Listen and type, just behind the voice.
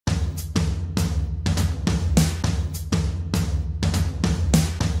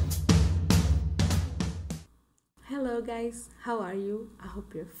Hello guys, how are you? I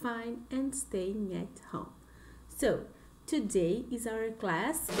hope you're fine and staying at home. So, today is our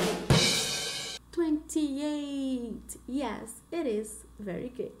class 28. Yes, it is very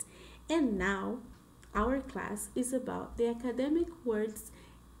good. And now our class is about the academic words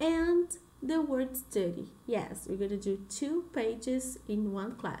and the word study. Yes, we're going to do 2 pages in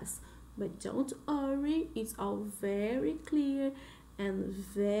one class. But don't worry, it's all very clear and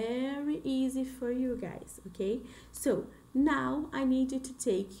very easy for you guys, okay? So now I need you to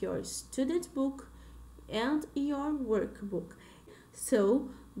take your student book and your workbook. So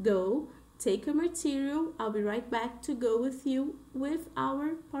go take a material. I'll be right back to go with you with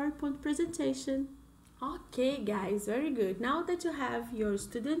our PowerPoint presentation. Okay guys, very good. Now that you have your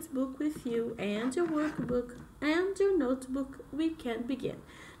student's book with you and your workbook and your notebook, we can begin.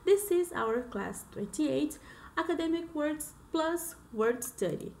 This is our class 28, academic words plus word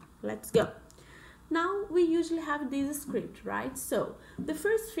study. Let's go. Now we usually have this script, right? So the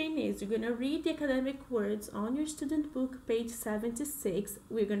first thing is you're gonna read the academic words on your student book, page 76.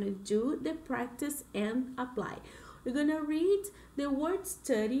 We're gonna do the practice and apply. We're gonna read the word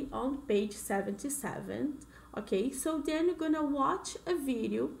study on page 77. Okay, so then you're gonna watch a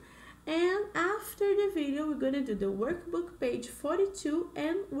video, and after the video we're gonna do the workbook page 42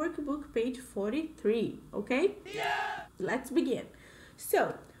 and workbook page 43. Okay, yeah. Let's begin.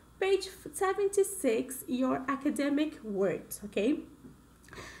 So page 76, your academic words. Okay,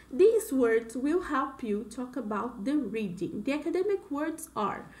 these words will help you talk about the reading. The academic words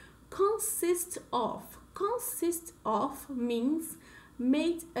are consist of. Consist of means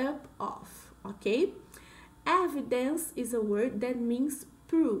made up of. Okay, evidence is a word that means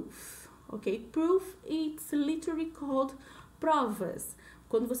proof. Ok, proof, it's literally called provas,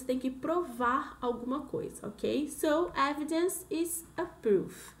 quando você tem que provar alguma coisa, ok? So evidence is a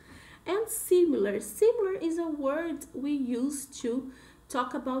proof. And similar is a word we use to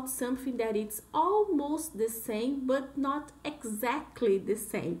talk about something that it's almost the same but not exactly the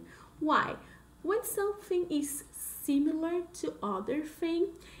same. Why? When something is similar to other thing,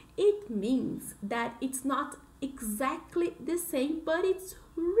 it means that it's not exactly the same, but it's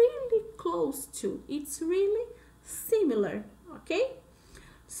really close to, it's really similar. Okay,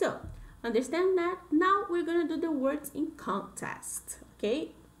 so understand that. Now we're gonna do the words in context.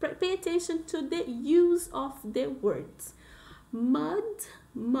 Okay, pay attention to the use of the words.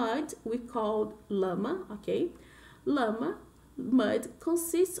 Mud we call lama. Okay, mud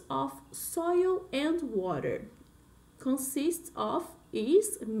consists of soil and water. Consists of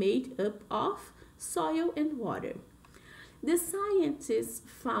is made up of soil and water. The scientists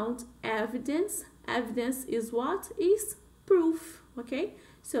found evidence. Evidence is what? Is proof. Okay,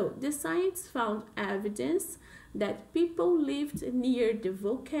 so the science found evidence that people lived near the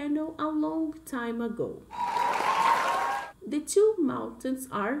volcano a long time ago. The two mountains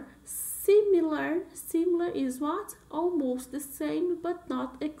are similar. Similar is what? Almost the same but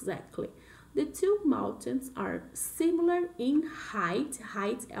not exactly. The two mountains are similar in height,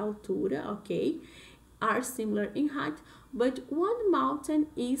 altura, okay, are similar in height, but one mountain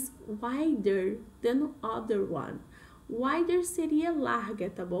is wider than the other one. Wider seria larga,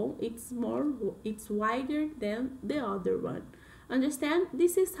 tá bom? It's wider than the other one. Understand?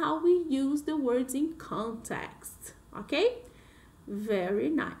 This is how we use the words in context, okay? Very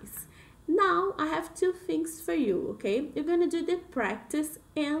nice. Now I have 2 things for you, okay? You're gonna do the practice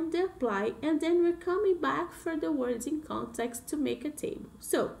and the apply, and then we're coming back for the words in context to make a table.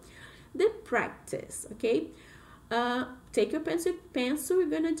 So the practice, okay? Take your pencil, we're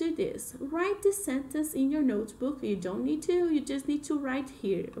gonna do this. Write the sentence in your notebook. You don't need to, you just need to write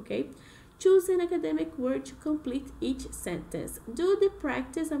here, okay? Choose an academic word to complete each sentence. Do the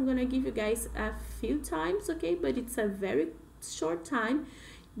practice. I'm gonna give you guys a few times, okay? But it's a very short time.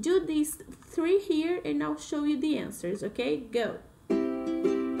 Do these 3 here and I'll show you the answers, okay? Go.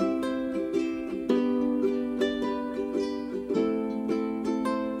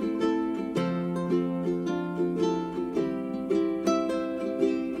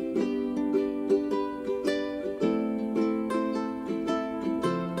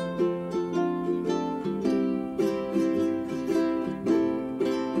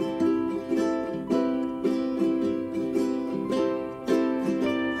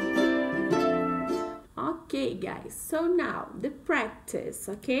 Okay guys, so now the practice,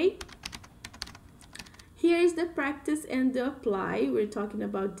 okay? Here is the practice and the apply. We're talking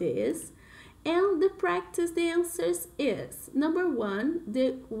about this. And the practice, the answers is number 1,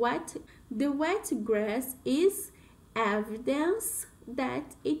 the wet grass is evidence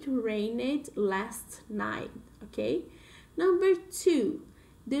that it rained last night, okay? Number 2,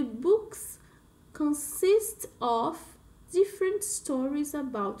 the books consist of different stories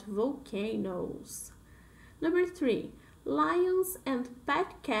about volcanoes. Number 3, lions and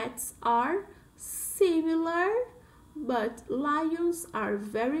pet cats are similar, but lions are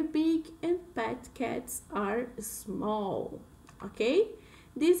very big and pet cats are small. Okay?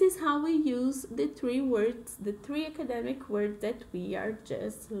 This is how we use the three words, the three academic words that we are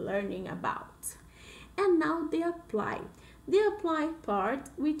just learning about. And now the apply. The apply part,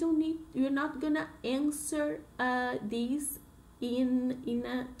 we're not gonna answer these in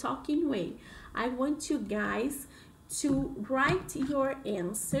a talking way. I want you guys to write your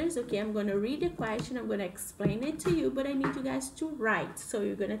answers. Okay, I'm gonna read the question, I'm gonna explain it to you, but I need you guys to write. So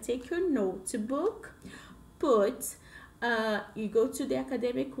you're gonna take your notebook, you go to the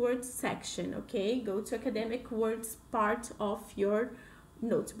academic words section, okay? Go to academic words part of your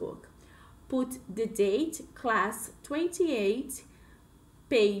notebook. Put the date, class 28,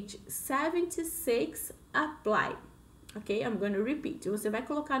 page 76, apply. Ok? I'm going to repeat. Você vai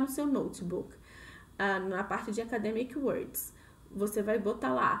colocar no seu notebook, na parte de academic words. Você vai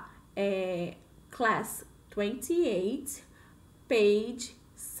botar lá, class 28, page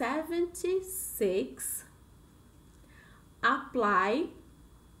 76, apply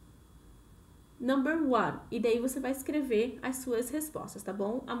number 1. E daí você vai escrever as suas respostas, tá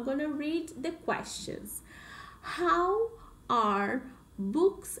bom? I'm gonna read the questions. How are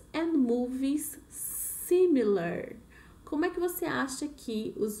books and movies similar? Como é que você acha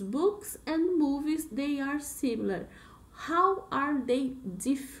que os books and movies, they are similar? How are they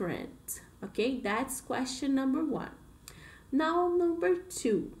different? Okay, that's question number 1. Now number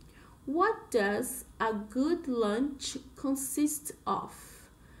 2. What does a good lunch consist of?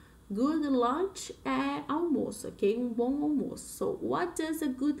 Good lunch é almoço, ok? Bom almoço. So, what does a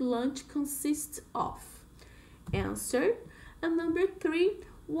good lunch consist of? Answer. And number 3,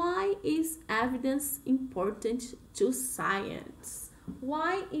 why is evidence important to science?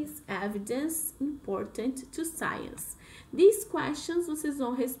 Why is evidence important to science? These questions vocês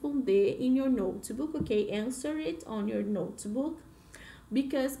vão responder in your notebook, okay? Answer it on your notebook.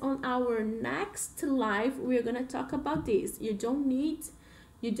 Because on our next live, we're gonna talk about this. You don't need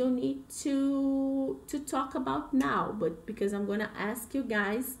to talk about now, but because I'm gonna ask you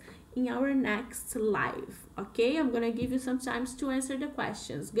guys in our next live, okay? I'm gonna give you some time to answer the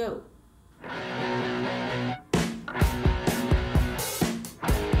questions. Go.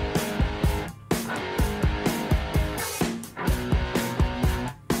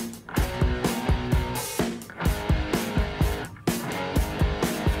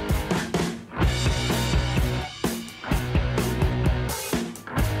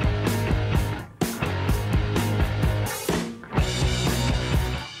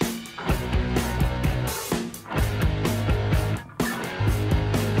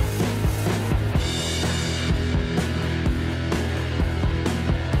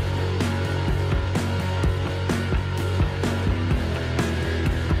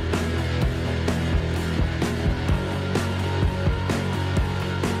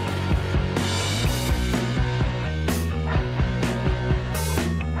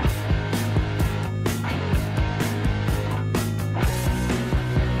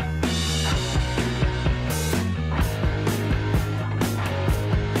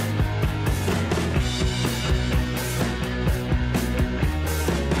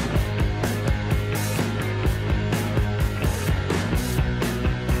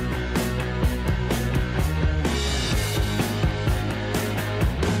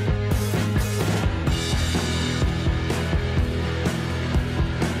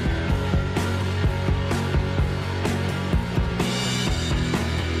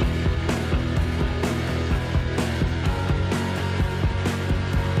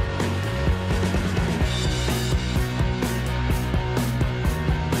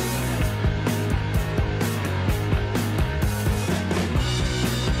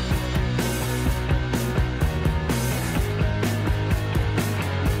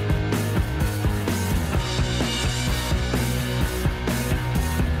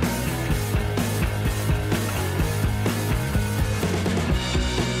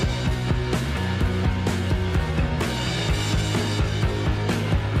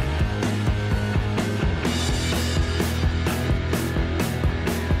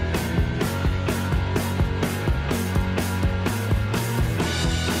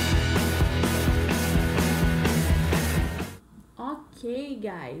 Okay,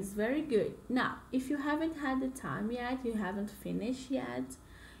 guys, very good. Now, if you haven't had the time yet, you haven't finished yet,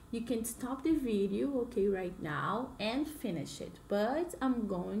 you can stop the video, okay, right now and finish it. But I'm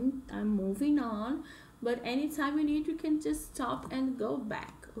moving on. But anytime you need, you can just stop and go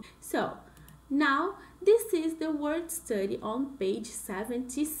back. So, Now, this is the word study on page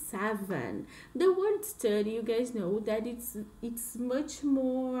 77. The word study, you guys know that it's much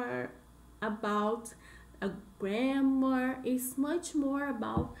more about a grammar, it's much more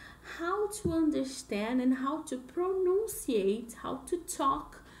about how to understand and how to pronunciate, how to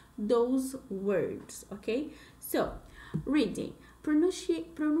talk those words, okay? So, reading,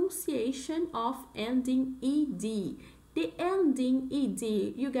 pronunciation of ending ed. The ending ed,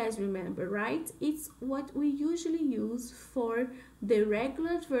 you guys remember, right? It's what we usually use for the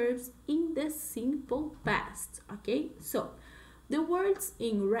regular verbs in the simple past, okay? So, the words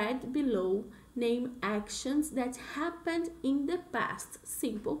in red below name actions that happened in the past,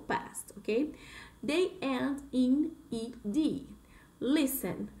 simple past, okay? They end in ed.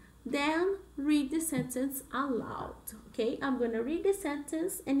 Listen, then read the sentence aloud, okay? I'm gonna read the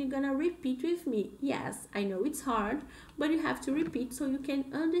sentence and you're gonna repeat with me. Yes, I know it's hard, but you have to repeat so you can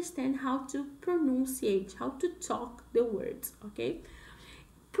understand how to pronunciate, how to talk the words, okay?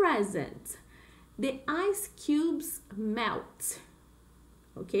 Present. The ice cubes melt,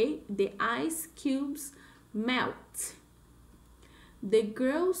 okay? The ice cubes melt. The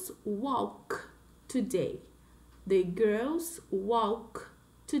girls walk today. The girls walk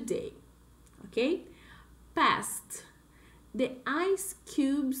today, okay? Past. The ice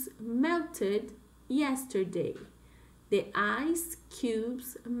cubes melted yesterday. The ice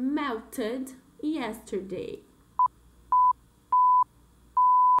cubes melted yesterday.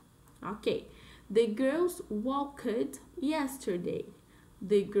 Okay. The girls walked yesterday.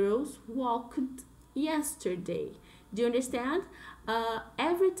 The girls walked yesterday. Do you understand?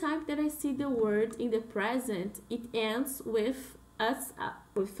 Every time that I see the word in the present, it ends with a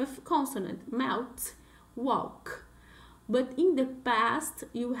consonant, melt, walk. But in the past,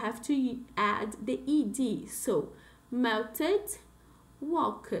 you have to add the ed. So, melted,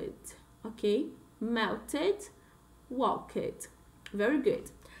 walked. Okay? Melted, walked. Very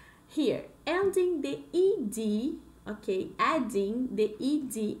good. Here, ending the ed, okay, adding the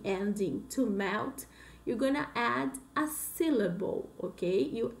ed ending to melt, you're gonna add a syllable, okay?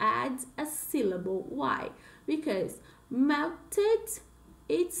 You add a syllable. Why? Because melted,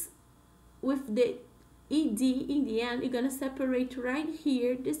 it's with the ed in the end, you're gonna separate right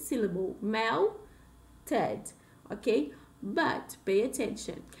here the syllable melted, okay? But pay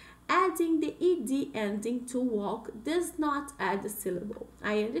attention. Adding the ed ending to walk does not add a syllable.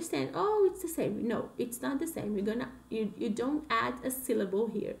 I understand. Oh, it's the same. No, it's not the same. You don't add a syllable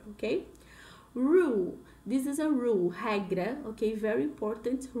here, okay? Rule. This is a rule, regra, okay? Very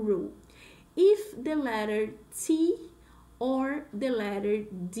important rule. If the letter T or the letter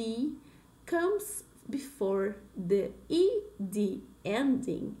D comes before the ed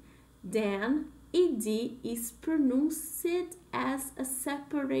ending, then ed is pronounced as a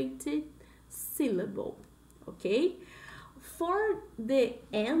separated syllable, okay? For the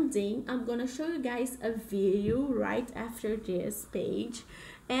ending, I'm gonna show you guys a video right after this page,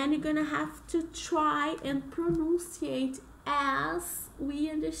 and you're gonna have to try and pronunciate as we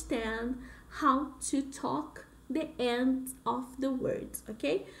understand how to talk the end of the words,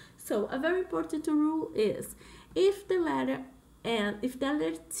 okay? So a very important rule is if the letter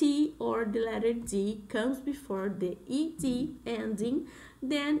T or the letter D comes before the ed ending,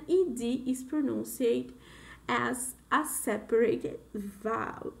 then ed is pronounced as a separated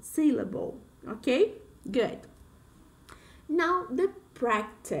syllable, okay? Good. Now the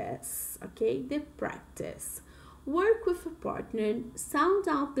practice, okay? The practice. Work with a partner, sound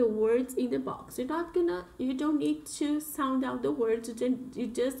out the words in the box. You don't need to sound out the words, you're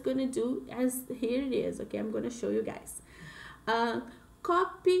just gonna do as here it is, okay? I'm gonna show you guys.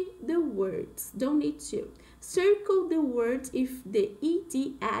 Copy the words, don't need to. Circle the words if the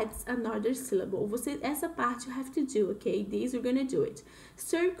ed adds another syllable. Essa parte you have to do, okay? These we're gonna do it.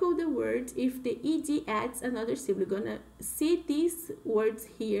 Circle the words if the ed adds another syllable. You're gonna see these words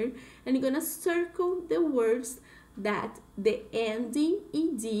here and you're gonna circle the words that the ending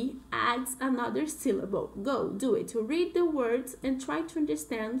ed adds another syllable. Go, do it. Read the words and try to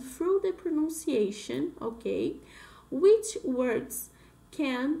understand through the pronunciation, okay, which words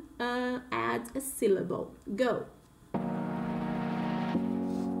can add a syllable. Go.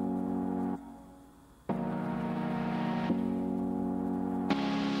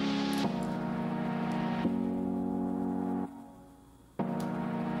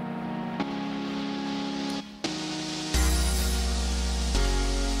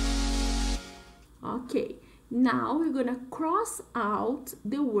 Okay, now we're gonna cross out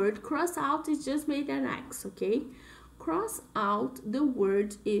the word. Cross out is just made an X, okay? cross out the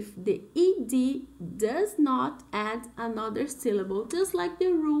word if the ed does not add another syllable, just like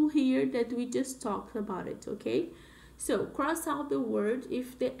the rule here that we just talked about it, okay? So cross out the word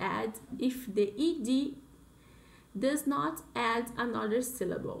if the ed does not add another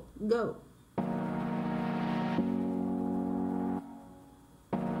syllable. Go.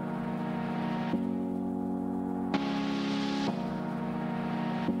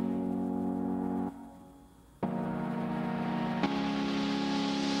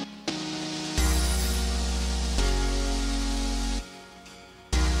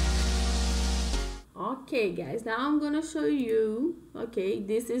 Okay guys, now I'm gonna show you, okay,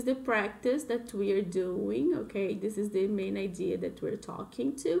 this is the practice that we are doing, okay, this is the main idea that we're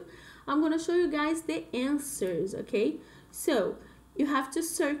talking to. I'm gonna show you guys the answers, okay? So you have to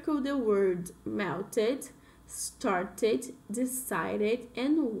circle the word melted, started, decided,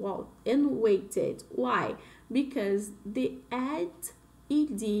 and waited. Why? Because the add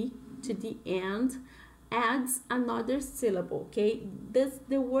ed to the end adds another syllable, okay?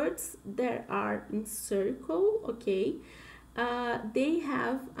 The words that are in circle, okay, they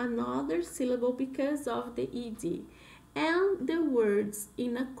have another syllable because of the ed. And the words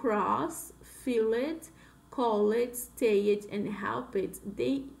in a cross, feel it, call it, stay it, and help it,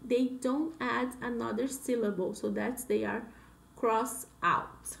 they don't add another syllable, so that's they are crossed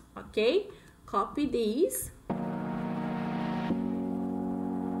out, okay? Copy these.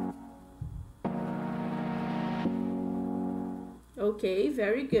 Okay,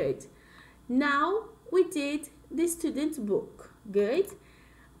 very good. Now we did the student book. Good.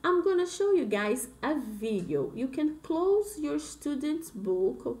 I'm gonna show you guys a video. You can close your student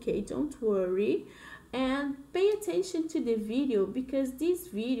book, okay, don't worry, and pay attention to the video because this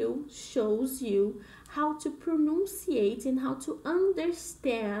video shows you how to pronunciate and how to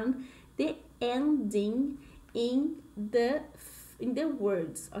understand the ending in the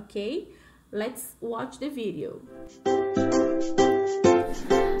words, okay? Let's watch the video.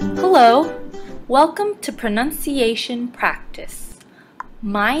 Hello, welcome to pronunciation practice.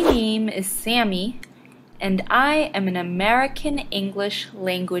 My name is Sammy, and I am an American English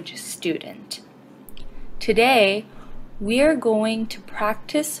language student. Today, we are going to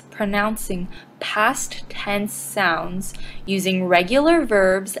practice pronouncing past tense sounds using regular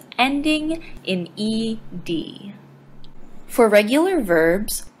verbs ending in ed. For regular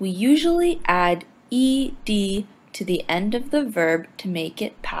verbs, we usually add ed to the end of the verb to make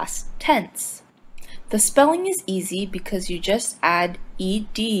it past tense. The spelling is easy because you just add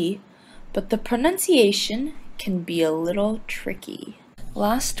ed, but the pronunciation can be a little tricky.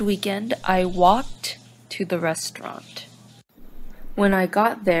 Last weekend, I walked to the restaurant. When I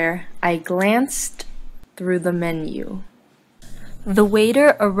got there, I glanced through the menu. The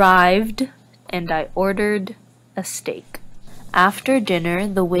waiter arrived and I ordered a steak. After dinner,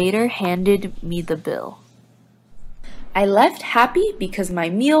 the waiter handed me the bill. I left happy because my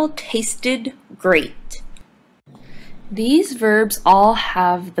meal tasted great. These verbs all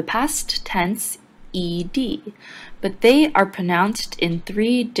have the past tense ed, but they are pronounced in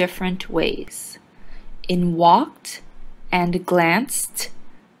 3 different ways. In walked and glanced,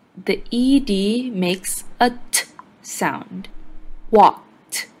 the ed makes a t sound.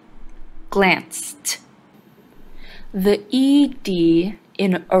 Walked, glanced. The ed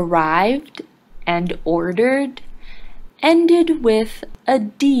in arrived and ordered ended with a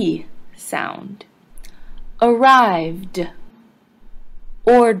d sound. Arrived,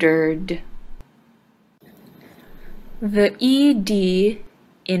 ordered. The ed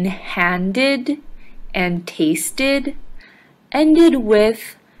in handed and tasted ended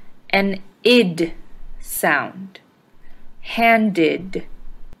with an id sound. Handed,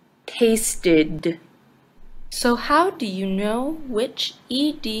 tasted. So how do you know which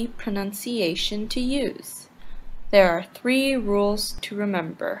ed pronunciation to use? There are 3 rules to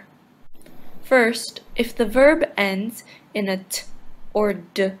remember. First, if the verb ends in a t or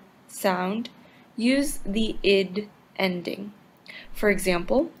d sound, use the id ending. For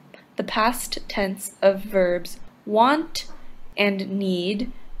example, the past tense of verbs want and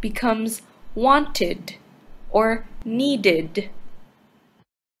need becomes wanted or needed.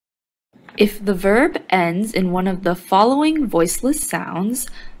 If the verb ends in one of the following voiceless sounds,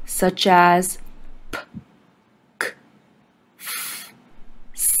 such as p, k, f,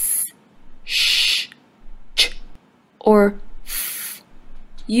 s, sh, ch, or f,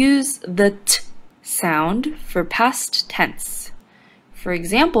 use the t sound for past tense. For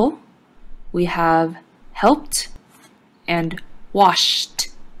example, we have helped and washed.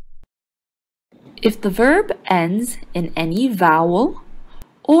 If the verb ends in any vowel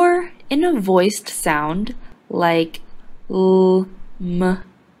or in a voiced sound like L, M,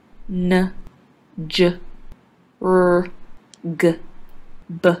 N, J, R, G,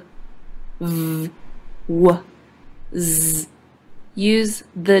 B, V, W, Z. Use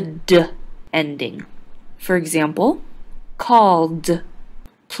the D ending. For example, called,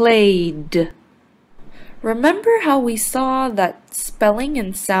 played. Remember how we saw that spelling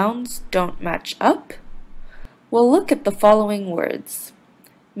and sounds don't match up? Well, look at the following words: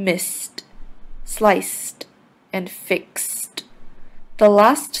 missed, sliced, and fixed. The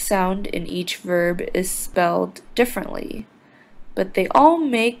last sound in each verb is spelled differently, but they all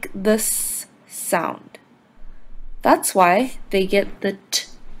make the S sound. That's why they get the T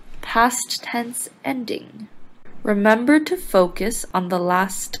past tense ending. Remember to focus on the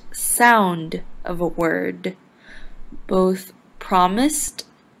last sound of a word. Both promised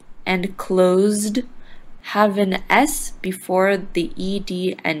and closed have an S before the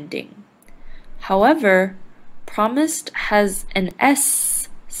ED ending. However, promised has an S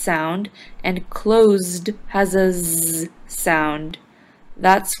sound and closed has a Z sound.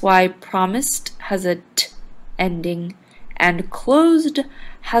 That's why promised has a T ending and closed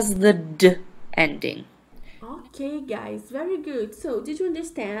has the D ending. Okay, guys, very good. So, did you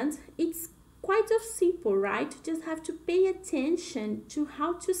understand? It's quite of simple, right? You just have to pay attention to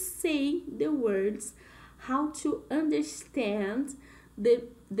how to say the words, how to understand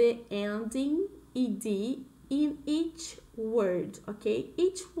the ending ed in each word, okay?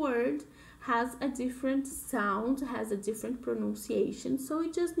 Each word has a different sound, has a different pronunciation, so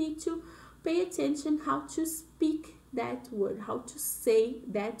you just need to pay attention how to speak that word, how to say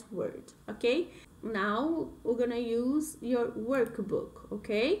that word, okay? Now we're gonna use your workbook,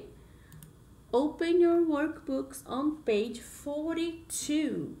 okay? Open your workbooks on page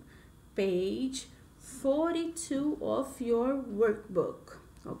 42. Page 42 of your workbook,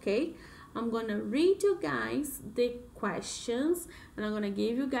 okay? I'm gonna read you guys the questions and I'm gonna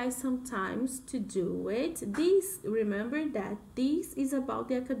give you guys some times to do it. Remember that this is about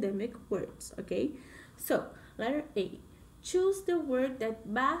the academic words, okay? So, letter A. Choose the word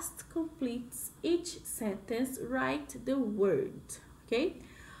that best completes each sentence. Write the word, okay?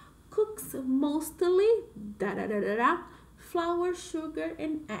 Cooks mostly flour, sugar,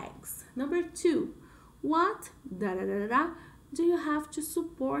 and eggs. Number 2. What do you have to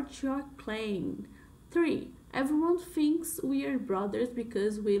support your claim? 3. Everyone thinks we are brothers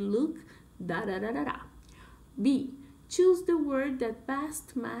because we look B. Choose the word that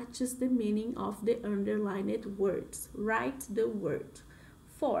best matches the meaning of the underlined words. Write the word.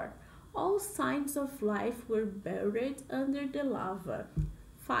 4. All signs of life were buried under the lava.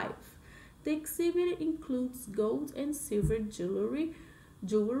 5. The exhibit includes gold and silver jewelry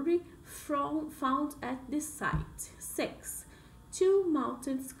found at the site. 6. Two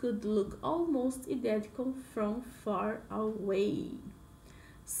mountains could look almost identical from far away.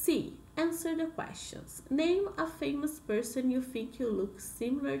 C. Answer the questions. Name a famous person you think you look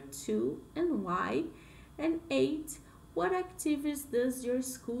similar to and why. And 8. What activities does your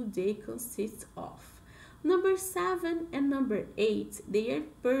school day consist of? Number 7 and number 8, they are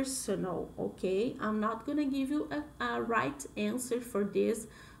personal, okay? I'm not gonna give you a right answer for this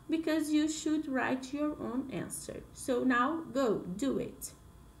because you should write your own answer. So now go, do it.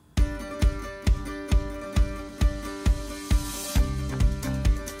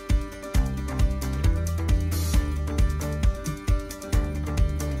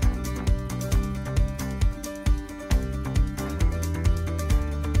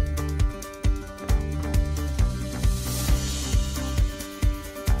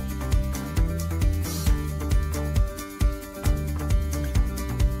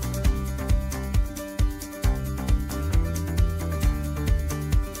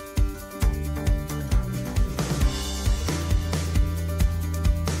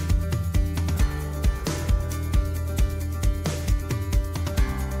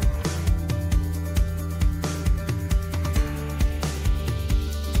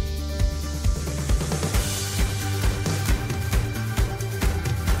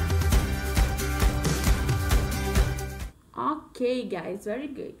 Okay guys, very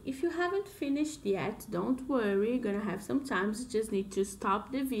good. If you haven't finished yet, don't worry, you're gonna have some time. You just need to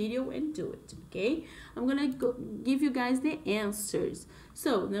stop the video and do it, okay? I'm gonna give you guys the answers.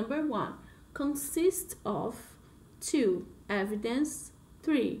 So number 1, consists of. 2, evidence.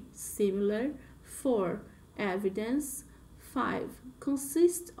 3, similar. 4, evidence. 5,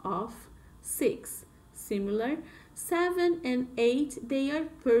 consist of. 6, similar. 7 and 8, they are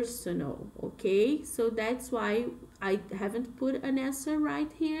personal, okay? So that's why I haven't put an answer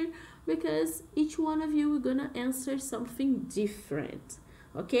right here, because each one of you are gonna answer something different,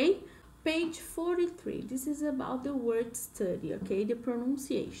 okay? Page 43, this is about the word study, okay, the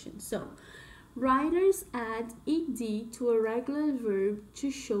pronunciation. So, writers add ed to a regular verb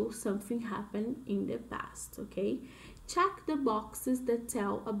to show something happened in the past, okay? Check the boxes that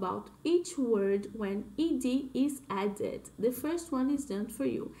tell about each word when ed is added. The first one is done for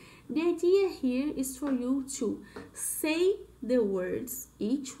you. The idea here is for you to say the words,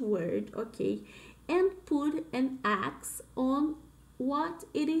 each word, okay, and put an X on what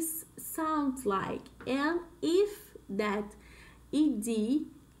it is sounds like, and if that ed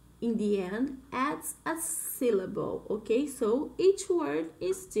in the end adds a syllable, okay? So each word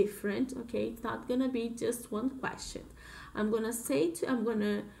is different, okay? It's not gonna be just one question. I'm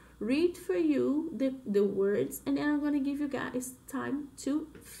gonna read for you the words, and then I'm gonna give you guys time to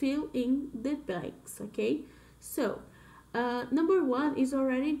fill in the blanks, okay? So number one is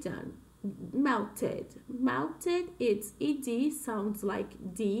already done. Melted. Melted, its ed sounds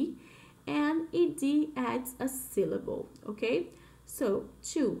like d, and ed adds a syllable, okay? So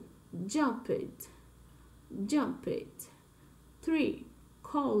 2, jumped, jumped. 3,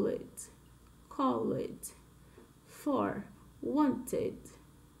 called, called. 4, wanted,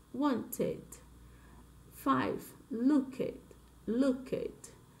 wanted. 5, looked,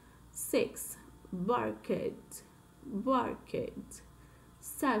 looked. 6, barked, barked.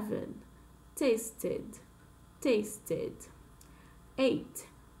 7, tasted, tasted. 8,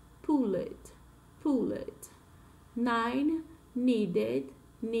 pulled, pulled. 9, needed,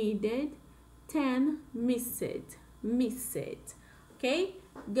 needed. 10, missed, missed. Okay,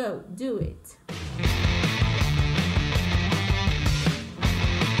 go do it.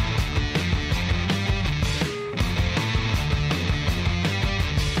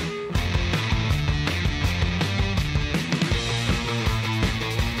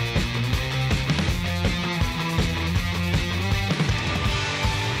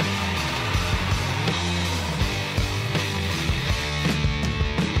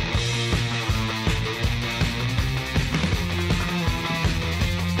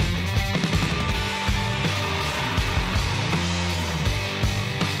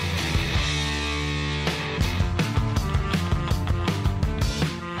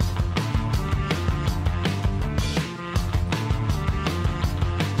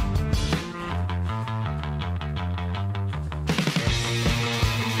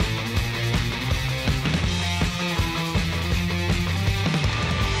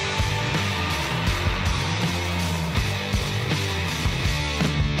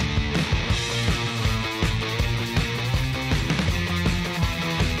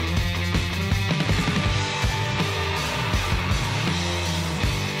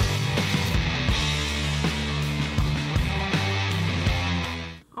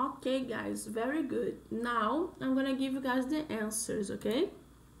 Okay guys, very good. Now I'm gonna give you guys the answers, okay?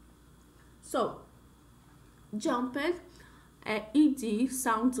 So jumped, ed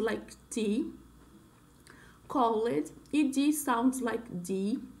sounds like t. Called, ed sounds like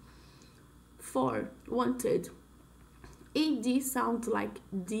d. 4, wanted, ed sounds like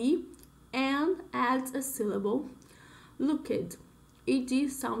d and adds a syllable. Looked, ed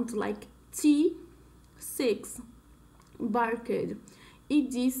sounds like t. 6, barked,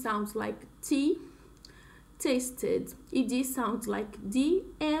 ed sounds like t. Tasted, ed sounds like d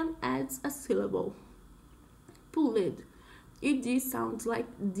and adds a syllable. Pulled, ed sounds like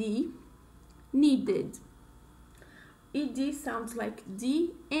d. Needed, ed sounds like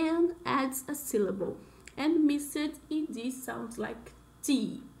d and adds a syllable. And missed, ed sounds like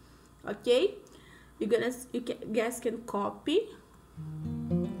t. Okay, you guys can copy.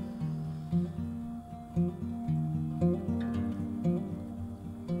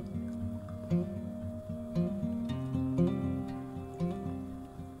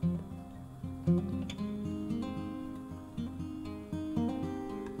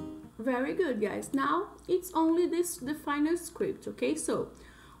 Very good guys. Now it's only the final script, okay? So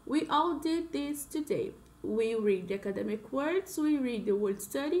we all did this today. We read the academic words, we read the word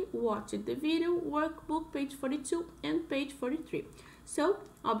study, watch the video, workbook page 42 and page 43. So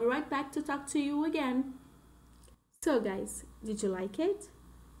I'll be right back to talk to you again. So guys, did you like it?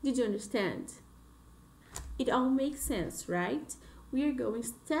 Did you understand? It all makes sense, right? We are going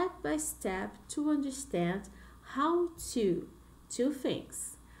step by step to understand how to two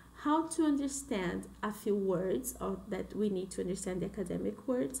things. How to understand a few words that we need to understand the academic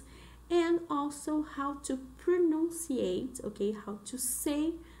words, and also how to pronunciate, okay, how to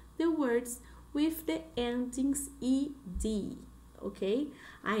say the words with the endings ed, okay?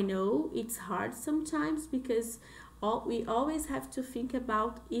 I know it's hard sometimes because we always have to think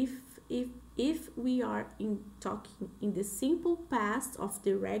about if if we are talking in the simple past of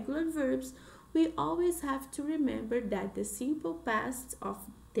the regular verbs, we always have to remember that the simple past of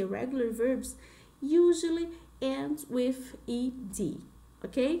the regular verbs usually ends with ed,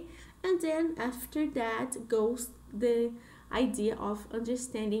 okay? And then after that goes the idea of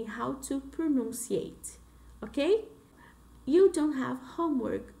understanding how to pronunciate, okay? You don't have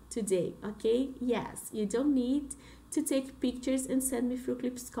homework today, okay? Yes, you don't need to take pictures and send me through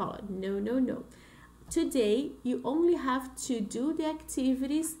Clip Scholar. No, no, no. Today, you only have to do the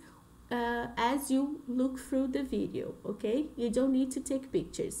activities as you look through the video, okay? You don't need to take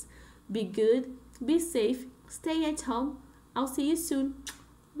pictures. Be good, be safe, stay at home. I'll see you soon.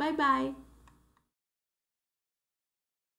 Bye bye.